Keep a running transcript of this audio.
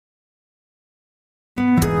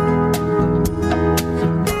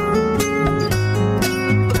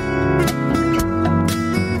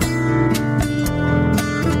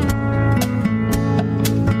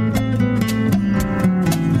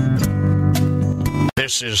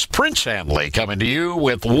This is Prince Hanley coming to you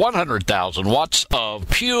with 100,000 watts of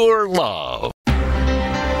pure love.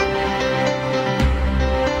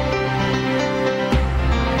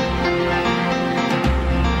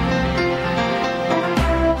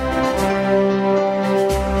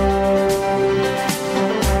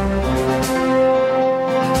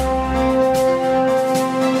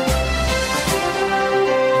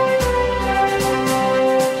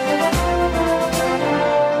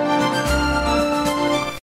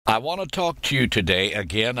 I want to talk to you today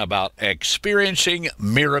again about experiencing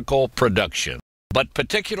miracle production. But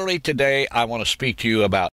particularly today, I want to speak to you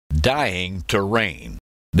about dying to rain.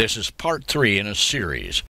 This is part 3 in a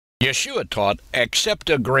series. Yeshua taught, except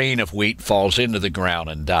a grain of wheat falls into the ground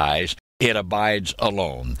and dies, it abides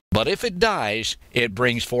alone. But if it dies, it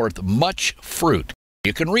brings forth much fruit.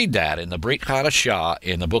 You can read that in the Brit Hadashah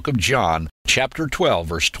in the book of John, chapter 12,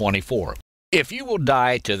 verse 24. If you will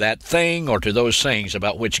die to that thing or to those things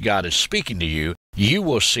about which God is speaking to you, you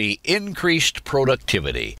will see increased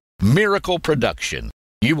productivity, miracle production.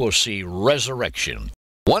 You will see resurrection.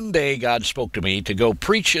 One day God spoke to me to go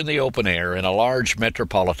preach in the open air in a large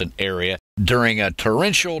metropolitan area during a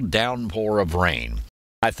torrential downpour of rain.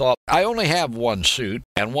 I thought, I only have one suit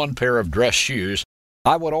and one pair of dress shoes.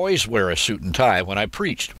 I would always wear a suit and tie when I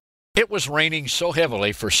preached. It was raining so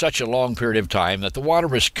heavily for such a long period of time that the water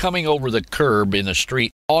was coming over the curb in the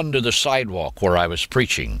street onto the sidewalk where I was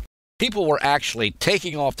preaching. People were actually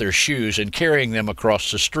taking off their shoes and carrying them across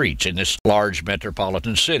the streets in this large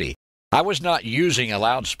metropolitan city. I was not using a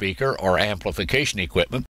loudspeaker or amplification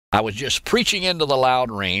equipment. I was just preaching into the loud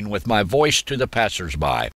rain with my voice to the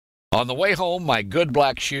passersby. On the way home, my good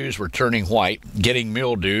black shoes were turning white, getting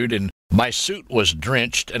mildewed, and my suit was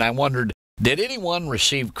drenched, and I wondered, did anyone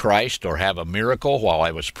receive Christ or have a miracle while I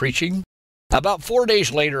was preaching? About 4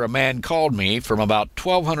 days later, a man called me from about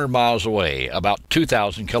 1,200 miles away, about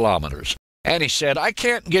 2,000 kilometers, and he said, I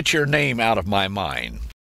can't get your name out of my mind.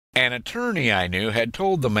 An attorney I knew had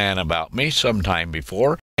told the man about me some time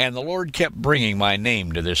before, and the Lord kept bringing my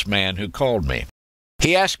name to this man who called me.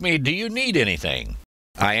 He asked me, do you need anything?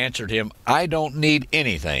 I answered him, I don't need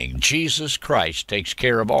anything. Jesus Christ takes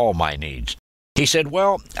care of all my needs. He said,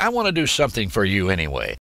 well, I want to do something for you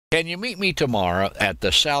anyway. Can you meet me tomorrow at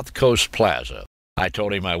the South Coast Plaza? I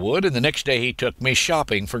told him I would, and the next day he took me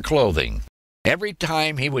shopping for clothing. Every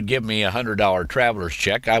time he would give me a $100 traveler's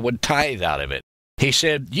check, I would tithe out of it. He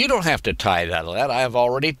said, you don't have to tithe out of that. I have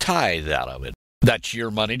already tithed out of it. That's your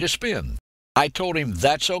money to spend. I told him,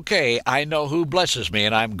 that's okay. I know who blesses me,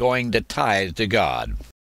 and I'm going to tithe to God.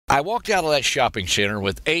 I walked out of that shopping center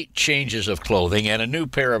with 8 changes of clothing and a new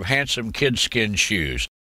pair of handsome kid-skin shoes.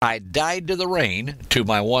 I died to the rain, to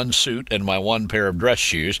my one suit and my one pair of dress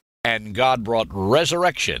shoes, and God brought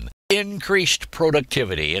resurrection, increased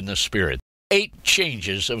productivity in the Spirit, 8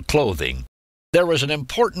 changes of clothing. There was an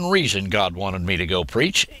important reason God wanted me to go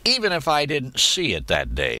preach, even if I didn't see it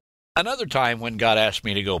that day. Another time when God asked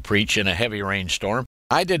me to go preach in a heavy rainstorm,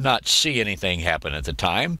 I did not see anything happen at the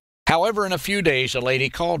time. However, in a few days, a lady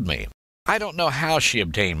called me. I don't know how she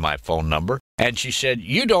obtained my phone number, and she said,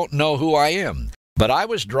 you don't know who I am, but I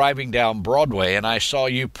was driving down Broadway and I saw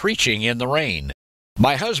you preaching in the rain.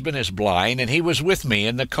 My husband is blind, and he was with me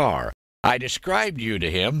in the car. I described you to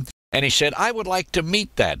him, and he said, I would like to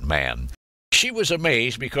meet that man. She was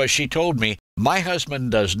amazed because she told me, my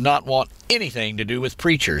husband does not want anything to do with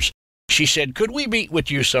preachers. She said, could we meet with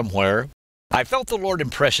you somewhere? I felt the Lord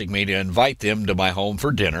impressing me to invite them to my home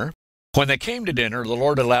for dinner. When they came to dinner, the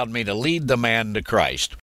Lord allowed me to lead the man to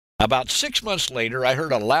Christ. About 6 months later, I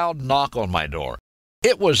heard a loud knock on my door.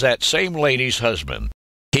 It was that same lady's husband.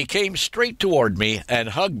 He came straight toward me and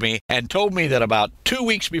hugged me and told me that about 2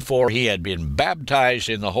 weeks before he had been baptized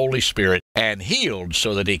in the Holy Spirit and healed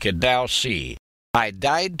so that he could now see. I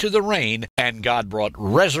died to the rain, and God brought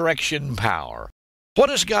resurrection power. What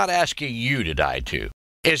is God asking you to die to?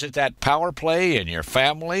 Is it that power play in your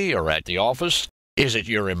family or at the office? Is it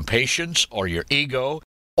your impatience or your ego?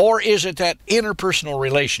 Or is it that interpersonal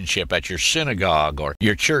relationship at your synagogue or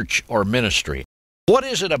your church or ministry? What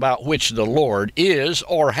is it about which the Lord is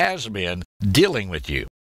or has been dealing with you?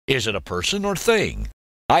 Is it a person or thing?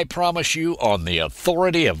 I promise you on the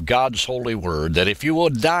authority of God's holy word that if you will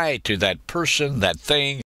die to that person, that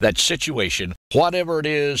thing, that situation, whatever it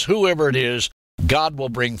is, whoever it is, God will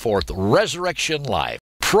bring forth resurrection life,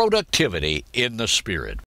 productivity in the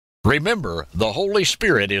Spirit. Remember, the Holy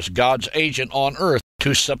Spirit is God's agent on earth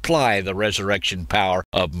to supply the resurrection power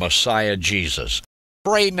of Messiah Jesus.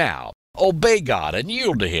 Pray now, obey God, and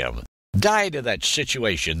yield to Him. Die to that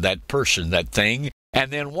situation, that person, that thing,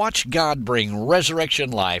 and then watch God bring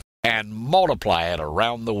resurrection life and multiply it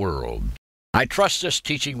around the world. I trust this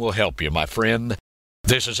teaching will help you, my friend.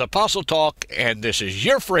 This is Apostle Talk, and this is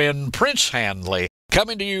your friend, Prince Handley,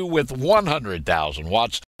 coming to you with 100,000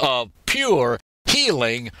 watts of pure,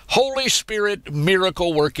 healing, Holy Spirit,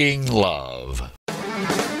 miracle-working love.